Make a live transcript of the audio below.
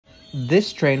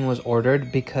This train was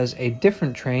ordered because a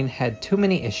different train had too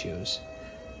many issues,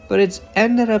 but it's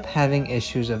ended up having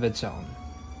issues of its own.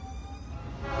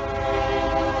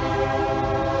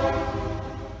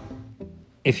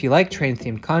 If you like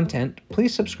train-themed content,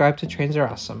 please subscribe to Trains Are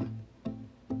Awesome.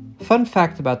 Fun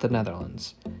fact about the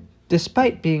Netherlands.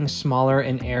 Despite being smaller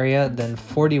in area than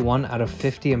 41 out of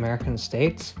 50 American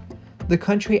states, the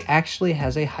country actually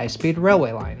has a high-speed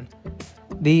railway line.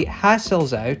 The HSL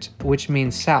Zuid, which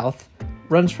means south,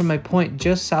 runs from a point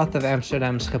just south of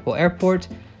Amsterdam Schiphol Airport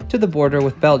to the border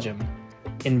with Belgium.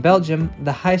 In Belgium,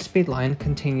 the high-speed line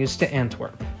continues to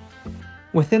Antwerp.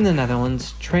 Within the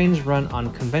Netherlands, trains run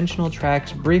on conventional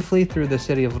tracks briefly through the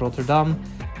city of Rotterdam,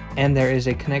 and there is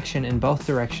a connection in both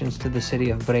directions to the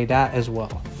city of Breda as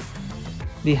well.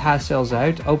 The HSL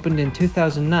Zuid opened in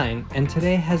 2009 and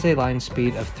today has a line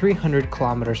speed of 300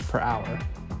 km per hour.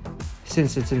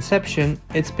 Since its inception,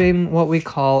 it's been what we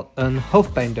call een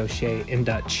hoofdpijndossier in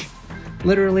Dutch.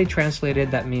 Literally translated,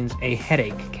 that means a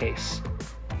headache case.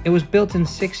 It was built in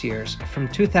 6 years, from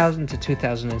 2000 to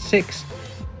 2006,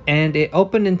 and it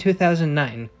opened in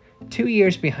 2009, 2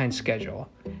 years behind schedule.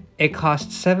 It cost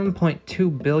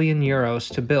 7.2 billion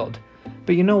euros to build,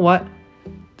 but you know what?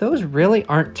 Those really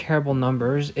aren't terrible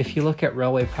numbers if you look at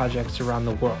railway projects around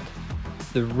the world.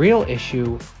 The real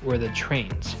issue were the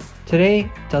trains.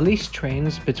 Today, Thalys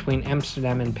trains between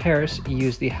Amsterdam and Paris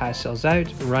use the HSL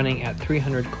Zuid running at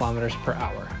 300 km per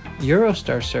hour.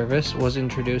 Eurostar service was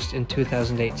introduced in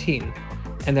 2018,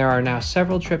 and there are now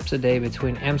several trips a day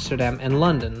between Amsterdam and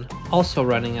London, also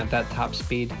running at that top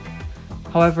speed.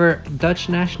 However, Dutch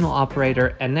national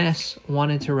operator NS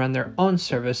wanted to run their own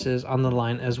services on the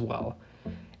line as well,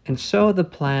 and so the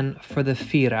plan for the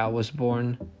Fyra was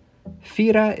born.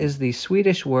 Fyra is the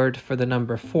Swedish word for the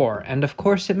number 4, and of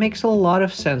course it makes a lot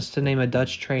of sense to name a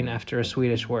Dutch train after a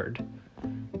Swedish word.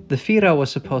 The Fyra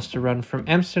was supposed to run from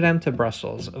Amsterdam to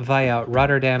Brussels via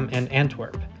Rotterdam and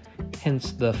Antwerp,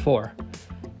 hence the 4.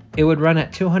 It would run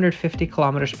at 250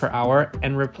 km per hour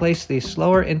and replace the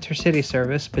slower intercity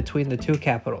service between the two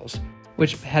capitals,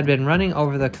 which had been running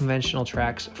over the conventional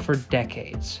tracks for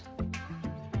decades.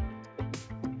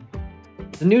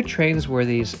 The new trains were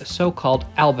these so-called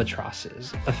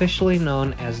albatrosses, officially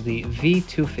known as the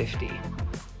V250.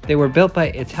 They were built by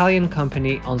Italian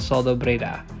company Ansaldo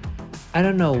Breda. I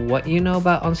don't know what you know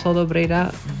about Ansaldo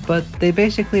Breda, but they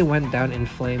basically went down in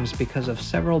flames because of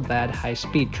several bad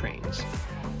high-speed trains.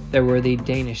 There were the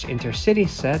Danish intercity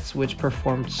sets, which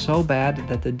performed so bad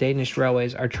that the Danish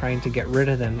railways are trying to get rid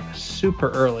of them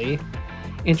super early.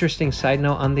 Interesting side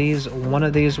note on these, one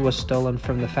of these was stolen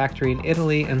from the factory in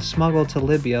Italy and smuggled to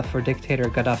Libya for dictator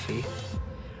Gaddafi.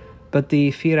 But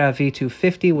the Fyra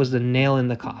V250 was the nail in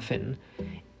the coffin.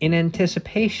 In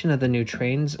anticipation of the new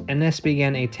trains, NS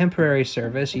began a temporary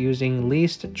service using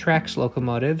leased Traxx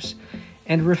locomotives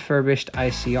and refurbished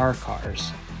ICR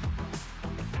cars.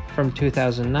 From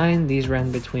 2009, these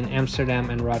ran between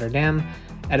Amsterdam and Rotterdam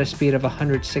at a speed of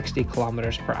 160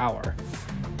 km per hour.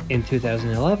 In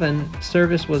 2011,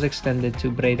 service was extended to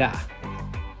Breda.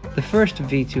 The first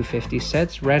V250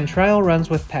 sets ran trial runs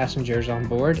with passengers on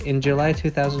board in July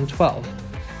 2012,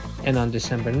 and on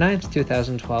December 9,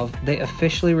 2012, they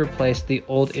officially replaced the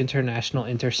old International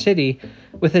Intercity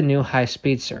with a new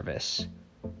high-speed service.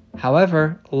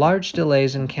 However, large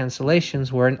delays and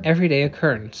cancellations were an everyday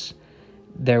occurrence.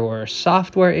 There were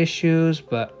software issues,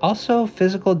 but also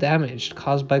physical damage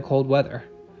caused by cold weather.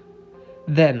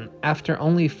 Then, after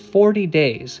only 40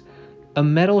 days, a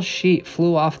metal sheet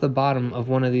flew off the bottom of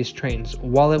one of these trains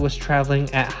while it was traveling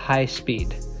at high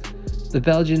speed. The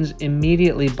Belgians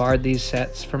immediately barred these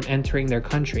sets from entering their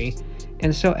country,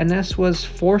 and so NS was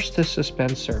forced to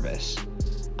suspend service.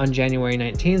 On January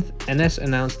 19th, NS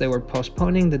announced they were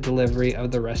postponing the delivery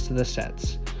of the rest of the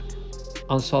sets.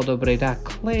 Ansaldo Breda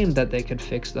claimed that they could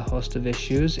fix the host of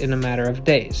issues in a matter of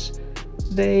days.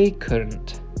 They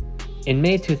couldn't. In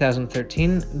May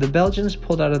 2013, the Belgians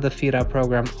pulled out of the Fyra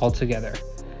program altogether.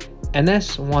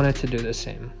 NS wanted to do the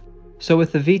same. So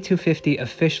with the V250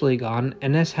 officially gone,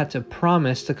 NS had to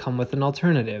promise to come with an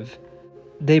alternative.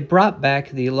 They brought back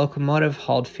the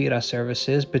locomotive-hauled Fyra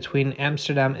services between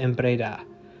Amsterdam and Breda.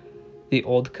 The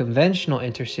old conventional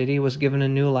intercity was given a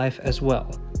new life as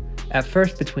well. At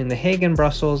first between The Hague and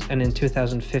Brussels, and in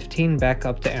 2015 back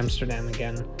up to Amsterdam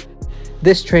again.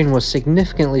 This train was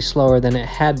significantly slower than it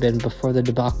had been before the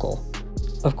debacle.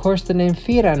 Of course, the name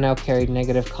Fyra now carried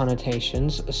negative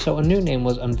connotations, so a new name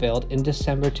was unveiled in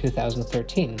December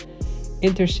 2013,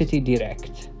 Intercity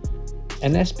Direct.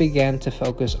 NS began to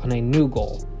focus on a new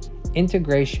goal,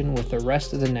 integration with the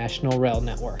rest of the national rail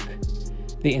network.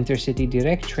 The Intercity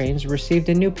Direct trains received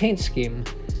a new paint scheme.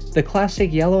 the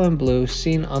classic yellow and blue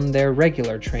seen on their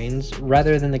regular trains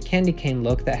rather than the candy cane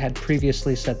look that had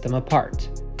previously set them apart.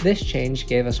 This change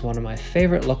gave us one of my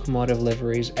favorite locomotive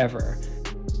liveries ever.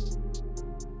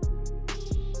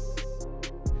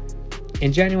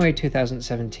 In January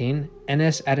 2017,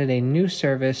 NS added a new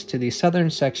service to the southern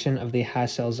section of the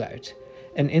HSL Zuid,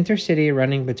 an intercity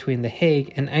running between The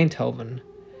Hague and Eindhoven.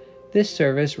 This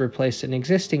service replaced an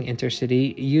existing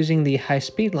intercity using the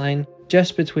high-speed line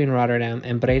just between Rotterdam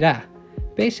and Breda,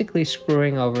 basically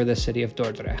screwing over the city of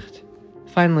Dordrecht.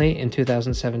 Finally, in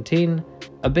 2017,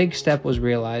 a big step was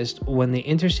realized when the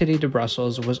intercity to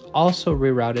Brussels was also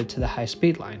rerouted to the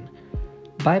high-speed line,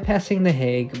 bypassing The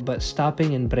Hague but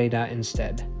stopping in Breda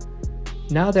instead.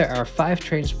 Now there are 5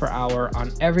 trains per hour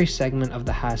on every segment of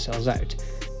the HSL Zuid,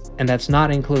 and that's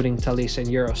not including Thalys and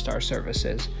Eurostar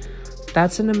services.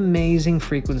 That's an amazing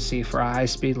frequency for a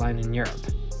high-speed line in Europe.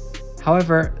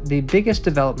 However, the biggest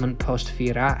development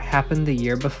post-Fyra happened the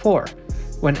year before,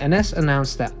 when NS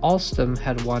announced that Alstom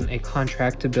had won a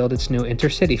contract to build its new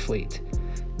intercity fleet.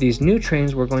 These new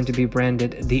trains were going to be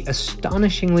branded the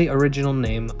astonishingly original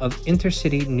name of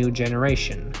Intercity New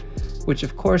Generation, which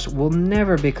of course will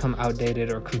never become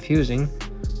outdated or confusing.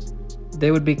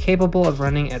 They would be capable of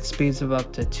running at speeds of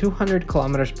up to 200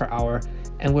 km per hour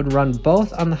and would run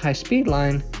both on the high-speed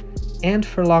line and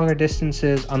for longer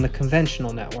distances on the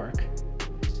conventional network.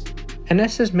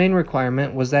 NS's main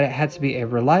requirement was that it had to be a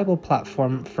reliable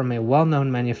platform from a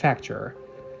well-known manufacturer.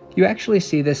 You actually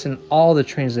see this in all the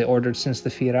trains they ordered since the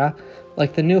Fyra,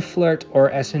 like the new Flirt or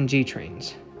ICNG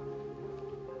trains.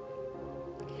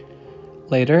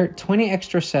 Later, 20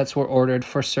 extra sets were ordered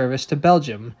for service to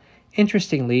Belgium.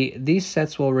 Interestingly, these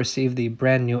sets will receive the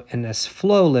brand new NS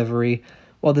Flow livery,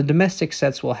 while the domestic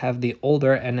sets will have the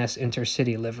older NS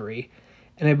Intercity livery,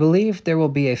 and I believe there will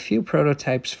be a few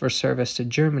prototypes for service to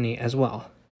Germany as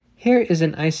well. Here is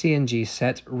an ICNG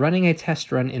set running a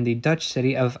test run in the Dutch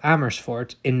city of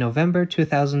Amersfoort in November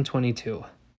 2022.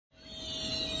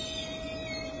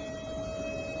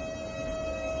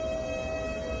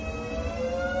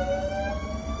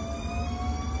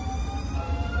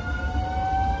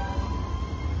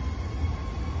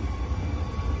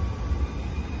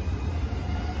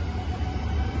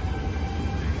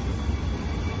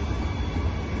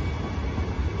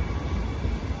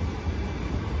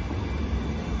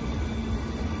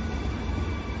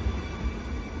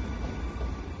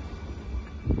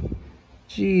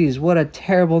 Jeez, what a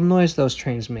terrible noise those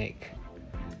trains make.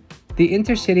 The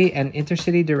Intercity and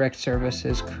Intercity Direct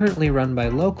services currently run by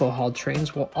local hauled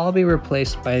trains will all be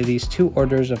replaced by these 2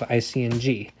 orders of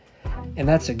ICNG. And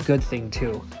that's a good thing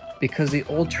too, because the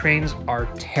old trains are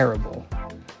terrible.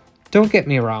 Don't get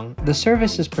me wrong, the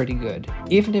service is pretty good.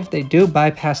 Even if they do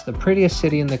bypass the prettiest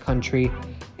city in the country,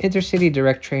 Intercity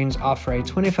Direct trains offer a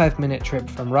 25-minute trip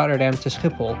from Rotterdam to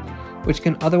Schiphol, which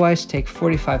can otherwise take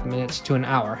 45 minutes to an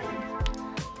hour.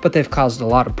 But they've caused a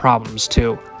lot of problems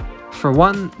too. For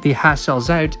one, the HSL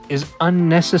Zuid is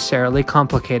unnecessarily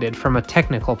complicated from a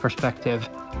technical perspective.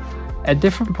 At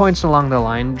different points along the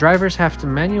line, drivers have to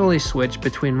manually switch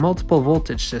between multiple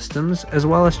voltage systems as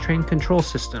well as train control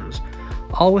systems,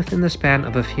 all within the span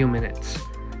of a few minutes.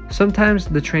 Sometimes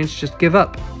the trains just give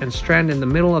up and strand in the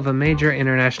middle of a major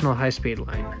international high-speed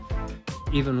line.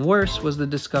 Even worse was the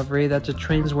discovery that the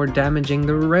trains were damaging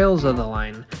the rails of the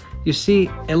line. You see,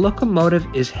 a locomotive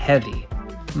is heavy,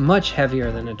 much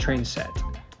heavier than a train set,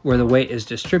 where the weight is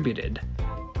distributed.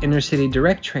 Intercity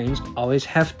Direct trains always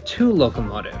have 2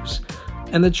 locomotives,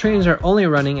 and the trains are only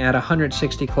running at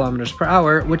 160 km per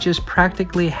hour, which is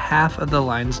practically half of the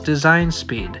line's design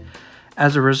speed.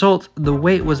 As a result, the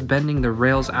weight was bending the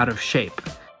rails out of shape.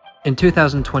 In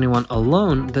 2021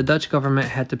 alone, the Dutch government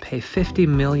had to pay 50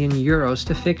 million euros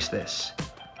to fix this.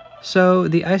 So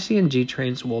the ICNG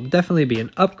trains will definitely be an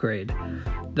upgrade.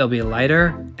 They'll be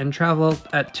lighter and travel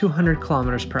at 200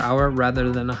 km per hour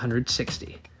rather than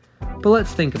 160. But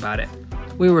let's think about it.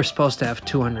 We were supposed to have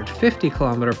 250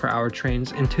 km per hour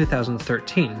trains in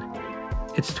 2013.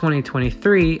 It's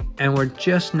 2023 and we're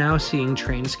just now seeing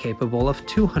trains capable of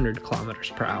 200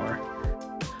 km per hour.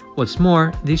 What's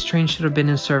more, these trains should have been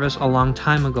in service a long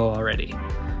time ago already.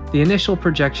 The initial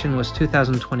projection was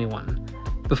 2021.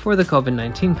 Before the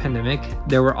COVID-19 pandemic,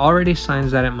 there were already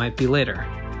signs that it might be later.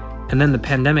 And then the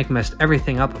pandemic messed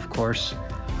everything up, of course.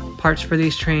 Parts for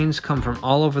these trains come from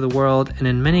all over the world, and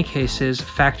in many cases,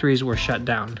 factories were shut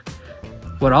down.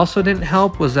 What also didn't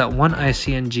help was that one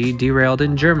ICNG derailed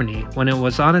in Germany when it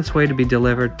was on its way to be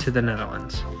delivered to the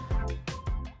Netherlands.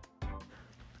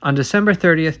 On December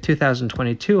 30th,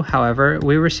 2022, however,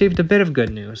 we received a bit of good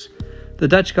news. The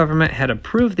Dutch government had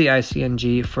approved the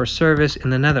ICNG for service in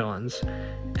the Netherlands,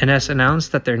 NS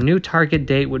announced that their new target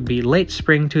date would be late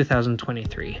spring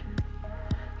 2023.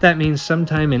 That means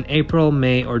sometime in April,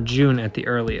 May, or June at the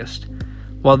earliest.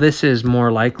 While this is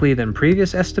more likely than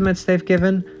previous estimates they've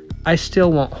given, I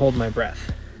still won't hold my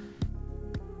breath.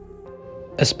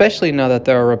 Especially now that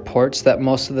there are reports that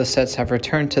most of the sets have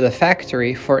returned to the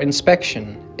factory for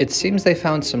inspection. It seems they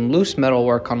found some loose metal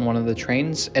work on one of the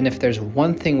trains, and if there's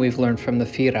one thing we've learned from the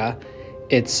Fyra,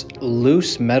 it's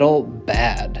loose metal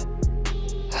bad.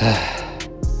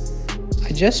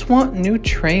 I just want new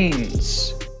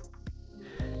trains.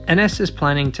 NS is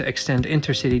planning to extend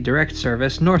Intercity direct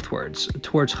service northwards,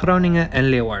 towards Groningen and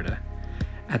Leeuwarden.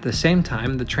 At the same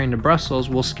time, the train to Brussels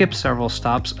will skip several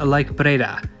stops like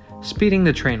Breda, speeding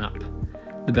the train up.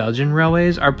 The Belgian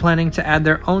railways are planning to add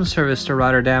their own service to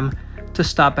Rotterdam to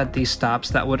stop at these stops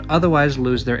that would otherwise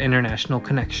lose their international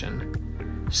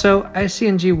connection. So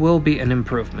ICNG will be an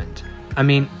improvement. I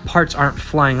mean, parts aren't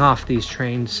flying off these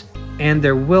trains, and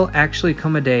there will actually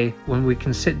come a day when we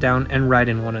can sit down and ride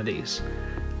in one of these.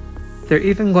 They're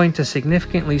even going to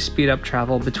significantly speed up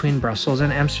travel between Brussels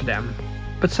and Amsterdam,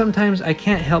 but sometimes I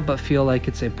can't help but feel like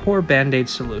it's a poor band-aid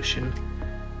solution.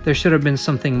 There should have been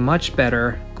something much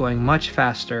better, going much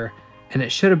faster, and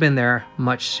it should have been there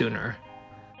much sooner.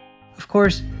 Of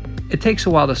course, it takes a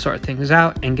while to sort things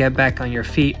out and get back on your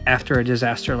feet after a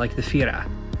disaster like the Fyra.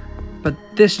 But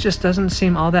this just doesn't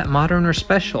seem all that modern or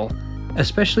special,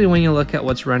 especially when you look at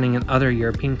what's running in other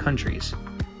European countries.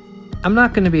 I'm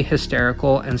not going to be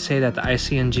hysterical and say that the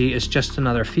ICNG is just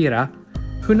another Fyra.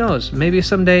 Who knows, maybe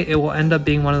someday it will end up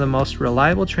being one of the most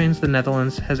reliable trains the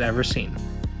Netherlands has ever seen.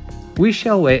 We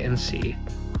shall wait and see.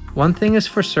 One thing is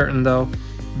for certain though,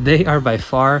 they are by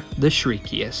far the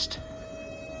shriekiest.